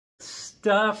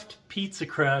stuffed pizza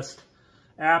crust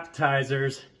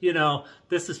appetizers. You know,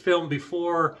 this is filmed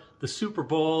before the Super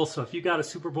Bowl, so if you got a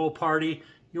Super Bowl party,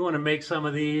 you want to make some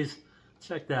of these,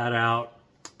 check that out.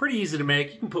 Pretty easy to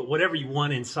make. You can put whatever you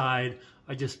want inside.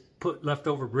 I just put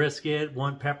leftover brisket,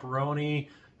 1 pepperoni,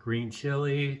 green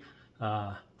chili,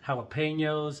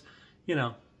 jalapenos. You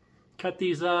know, cut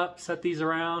these up, set these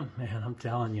around. Man, I'm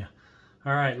telling you.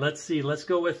 All right, let's see. Let's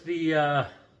go with the, I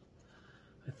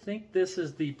think this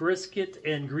is the brisket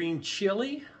and green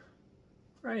chili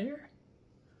right here,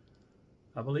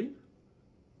 I believe.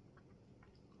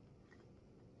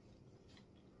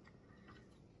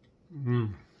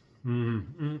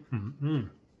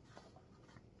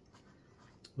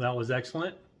 That was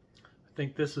excellent. I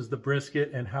think this is the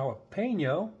brisket and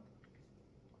jalapeno.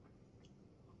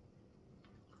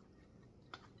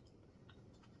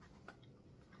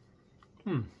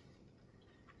 Of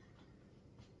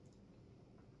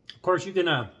course, you can,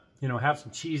 you know, have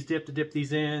some cheese dip to dip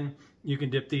these in. You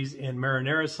can dip these in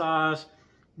marinara sauce,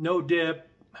 no dip,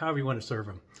 however you want to serve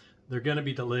them. They're going to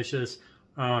be delicious.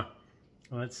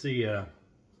 Let's see.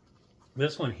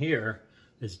 This one here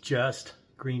is just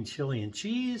green chili and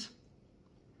cheese.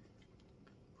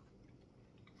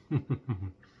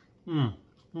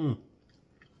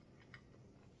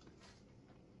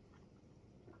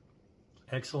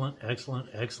 Excellent, excellent,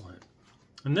 excellent.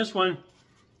 And this one,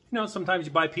 you know, sometimes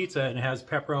you buy pizza and it has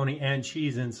pepperoni and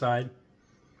cheese inside.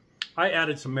 I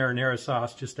added some marinara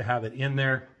sauce just to have it in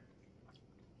there.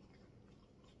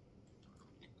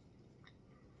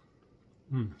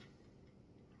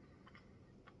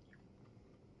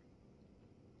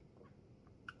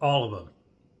 All of them.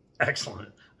 Excellent.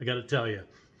 I got to tell you.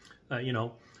 You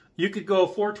know, you could go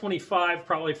 425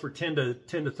 probably for 10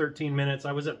 to 13 minutes.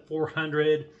 I was at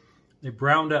 400. They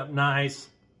browned up nice.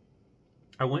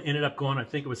 I ended up going, I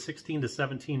think it was 16 to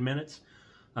 17 minutes.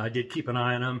 I did keep an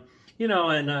eye on them. You know,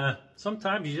 and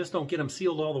sometimes you just don't get them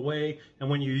sealed all the way. And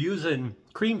when you're using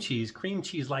cream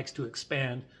cheese likes to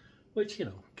expand, which, you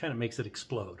know, kind of makes it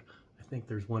explode. I think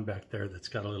there's one back there that's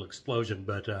got a little explosion.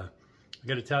 But I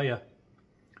got to tell you,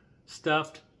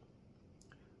 stuffed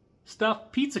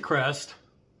pizza crust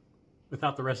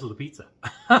without the rest of the pizza.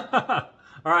 All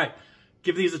right.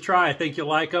 Give these a try. I think you'll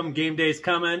like them. Game day's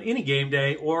coming, any game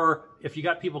day, or if you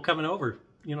got people coming over,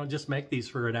 you know, just make these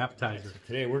for an appetizer.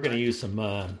 Today we're going to use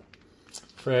some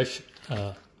fresh,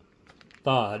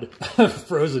 thawed,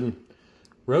 frozen,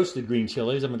 roasted green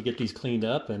chilies. I'm going to get these cleaned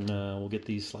up and we'll get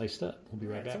these sliced up. We'll be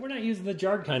right back. So we're not using the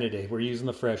jarred kind today. We're using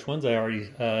the fresh ones. I already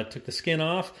took the skin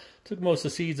off, took most of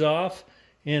the seeds off,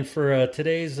 and for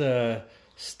today's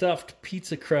stuffed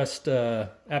pizza crust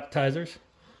appetizers,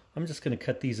 I'm just going to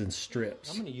cut these in strips.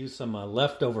 I'm going to use some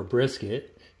leftover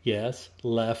brisket. Yes,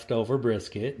 leftover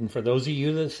brisket. And for those of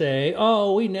you that say,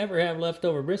 oh, we never have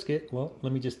leftover brisket, well,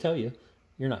 let me just tell you,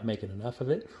 you're not making enough of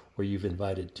it, or you've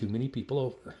invited too many people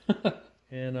over.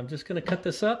 And I'm just going to cut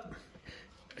this up.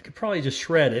 I could probably just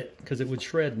shred it, because it would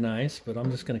shred nice, but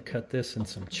I'm just going to cut this in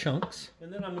some chunks.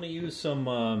 And then I'm going to use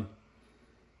some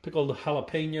pickled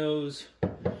jalapenos.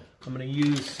 I'm going to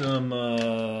use some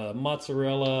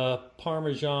mozzarella,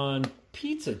 Parmesan,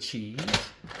 pizza cheese.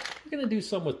 We're going to do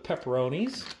some with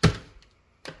pepperonis.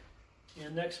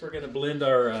 And next we're going to blend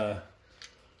our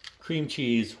cream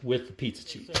cheese with the pizza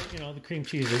cheese. So, you know, the cream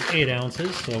cheese is 8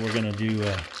 ounces, so we're going to do,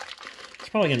 it's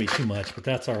probably going to be too much, but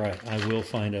that's all right. I will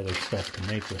find other stuff to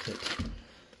make with it.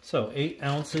 So 8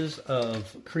 ounces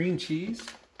of cream cheese.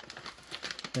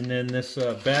 And then this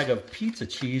bag of pizza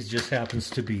cheese just happens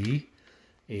to be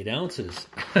 8 ounces.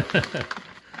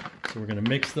 So we're going to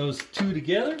mix those two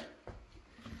together.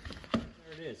 There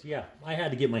it is. Yeah, I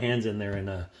had to get my hands in there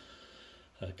and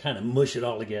kind of mush it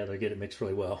all together, get it mixed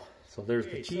really well. So there's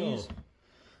the cheese. So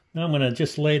now I'm going to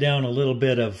just lay down a little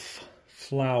bit of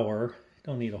flour.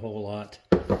 Don't need a whole lot.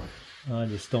 I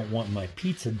just don't want my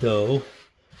pizza dough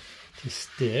to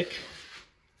stick.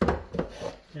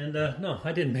 And no,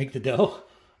 I didn't make the dough.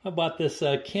 I bought this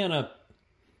can of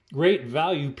Great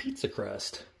Value pizza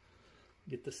crust.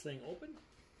 Get this thing open.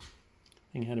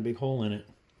 Thing had a big hole in it.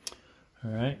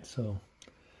 All right, so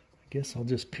I guess I'll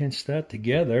just pinch that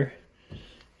together.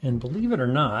 And believe it or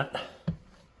not,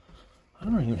 I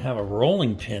don't even have a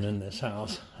rolling pin in this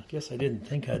house. I guess I didn't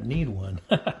think I'd need one.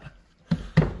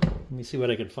 Let me see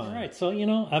what I can find. All right, so, you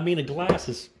know, I mean, a glass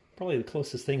is probably the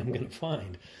closest thing I'm going to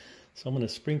find. So I'm going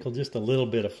to sprinkle just a little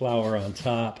bit of flour on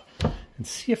top and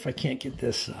see if I can't get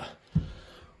this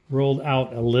rolled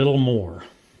out a little more.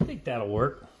 I think that'll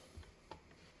work.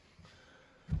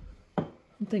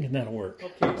 I'm thinking that'll work.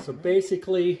 Okay, so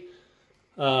basically,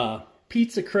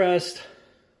 pizza crust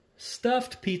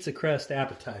stuffed pizza crust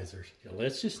appetizers. Yeah,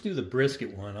 let's just do the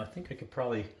brisket one. I think I could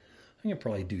probably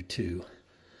do 2.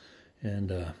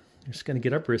 And we're just gonna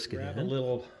get our brisket in. Grab a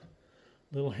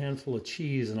little handful of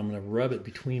cheese, and I'm gonna rub it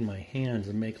between my hands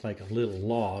and make like a little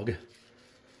log.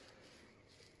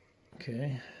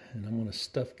 Okay, and I'm gonna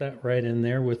stuff that right in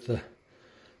there with the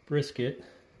brisket.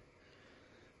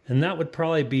 And that would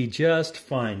probably be just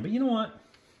fine. But you know what?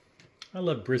 I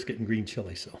love brisket and green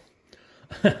chili, so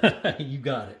you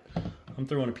got it. I'm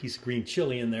throwing a piece of green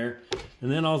chili in there.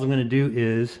 And then all I'm gonna do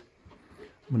is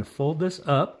I'm gonna fold this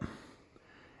up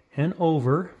and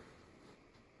over.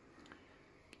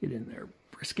 Get in there,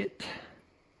 brisket.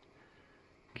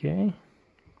 Okay.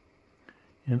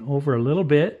 And over a little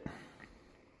bit.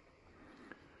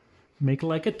 Make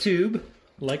like a tube,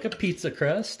 like a pizza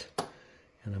crust.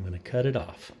 And I'm going to cut it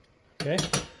off. Okay?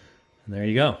 And there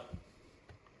you go.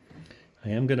 I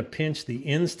am going to pinch the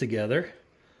ends together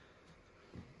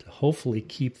to hopefully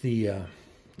keep the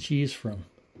cheese from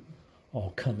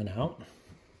all coming out.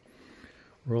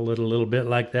 Roll it a little bit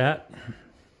like that.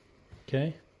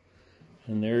 Okay?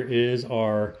 And there is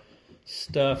our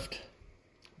stuffed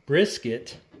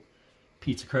brisket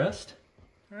pizza crust.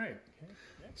 All right.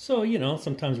 So, you know,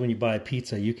 sometimes when you buy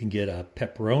pizza, you can get a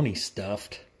pepperoni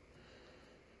stuffed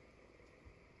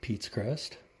pizza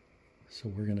crust. So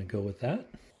we're going to go with that.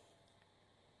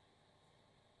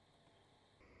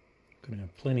 Going to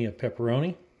have plenty of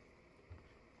pepperoni.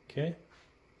 Okay.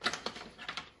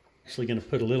 Actually going to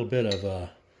put a little bit of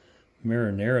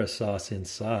marinara sauce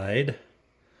inside.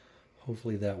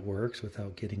 Hopefully that works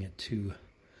without getting it too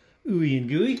ooey and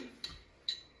gooey.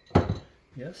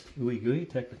 Yes, ooey gooey,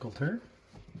 technical term.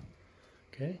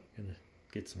 Okay, gonna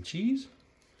get some cheese.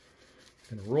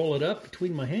 Gonna roll it up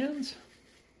between my hands.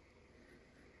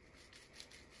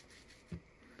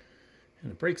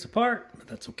 And it breaks apart, but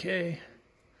that's okay.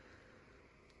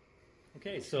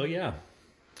 Okay, so yeah,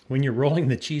 when you're rolling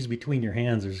the cheese between your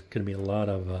hands, there's gonna be a lot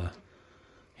of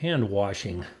hand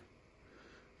washing.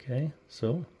 Okay,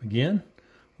 so again,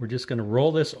 we're just gonna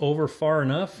roll this over far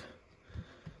enough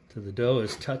till the dough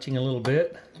is touching a little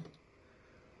bit.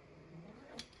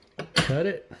 Cut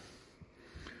it,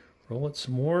 roll it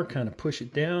some more, kind of push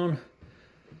it down.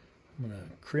 I'm gonna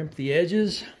crimp the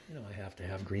edges. You know, I have to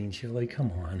have green chili,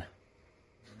 come on.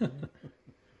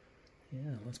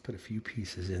 Yeah, let's put a few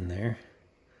pieces in there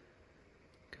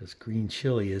because green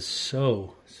chili is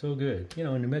so good. You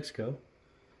know, in New Mexico,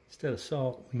 instead of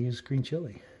salt, we use green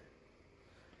chili.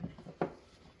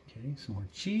 Okay, some more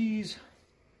cheese.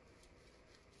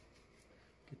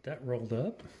 Get that rolled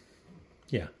up.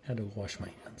 Yeah, had to wash my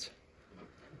hands.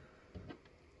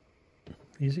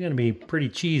 These are going to be pretty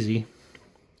cheesy.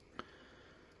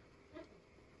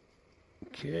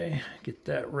 Okay, get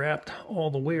that wrapped all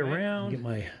the way around. Get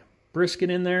my brisket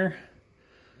in there.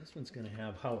 This one's going to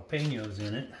have jalapenos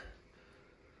in it.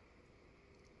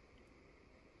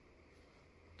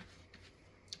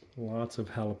 Lots of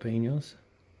jalapenos.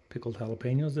 Pickled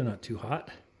jalapenos. They're not too hot.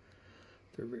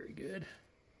 They're very good.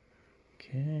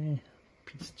 Okay,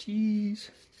 piece of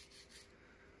cheese.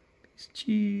 Piece of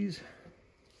cheese.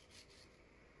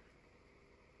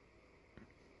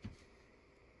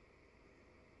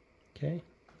 Okay,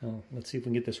 now let's see if we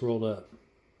can get this rolled up.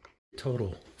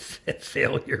 Total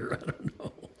failure, I don't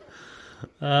know.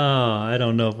 Oh, I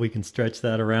don't know if we can stretch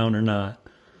that around or not.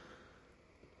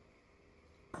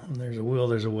 There's a will,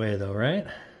 there's a way though, right?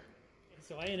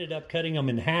 So I ended up cutting them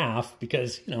in half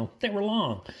because, you know, they were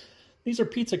long. These are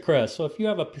pizza crusts, so if you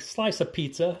have a slice of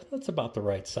pizza, that's about the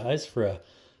right size for a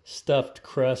stuffed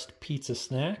crust pizza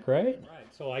snack, right? Right.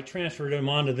 So I transferred them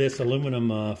onto this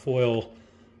aluminum foil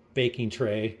baking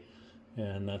tray,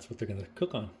 and that's what they're going to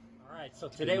cook on. All right, so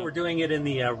today we're doing it in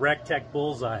the RecTeq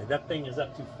Bullseye. That thing is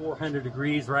up to 400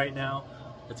 degrees right now.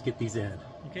 Let's get these in.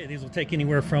 Okay, these will take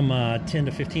anywhere from 10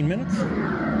 to 15 minutes.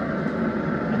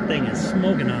 That thing is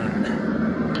smoking hot.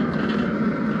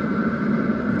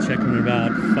 Check them in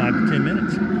about 5 to 10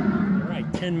 minutes. All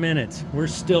right, 10 minutes. We're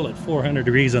still at 400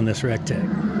 degrees on this RecTeq.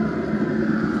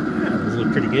 Yeah, those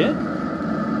look pretty good.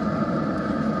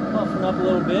 Puffing up a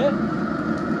little bit.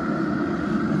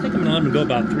 I think I'm gonna let them go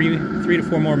about three to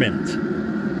 4 more minutes.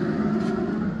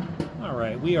 All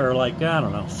right, we are like, I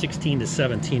don't know, 16 to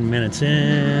 17 minutes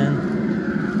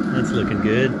in. That's looking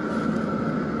good.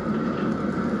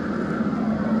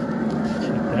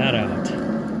 Check that out.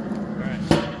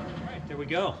 All right, there we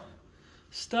go.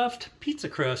 Stuffed pizza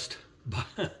crust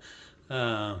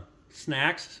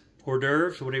snacks, hors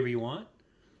d'oeuvres, whatever you want.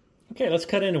 Okay, let's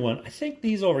cut into one. I think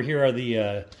these over here are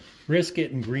the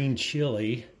brisket and green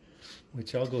chili,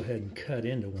 which I'll go ahead and cut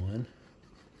into one.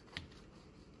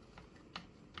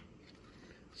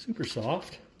 Super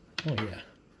soft. Oh yeah,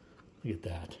 look at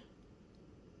that.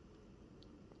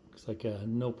 Looks like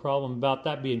no problem about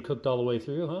that being cooked all the way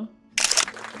through, huh?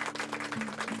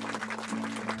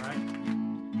 All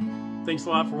right. Thanks a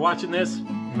lot for watching this,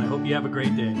 and I hope you have a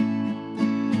great day.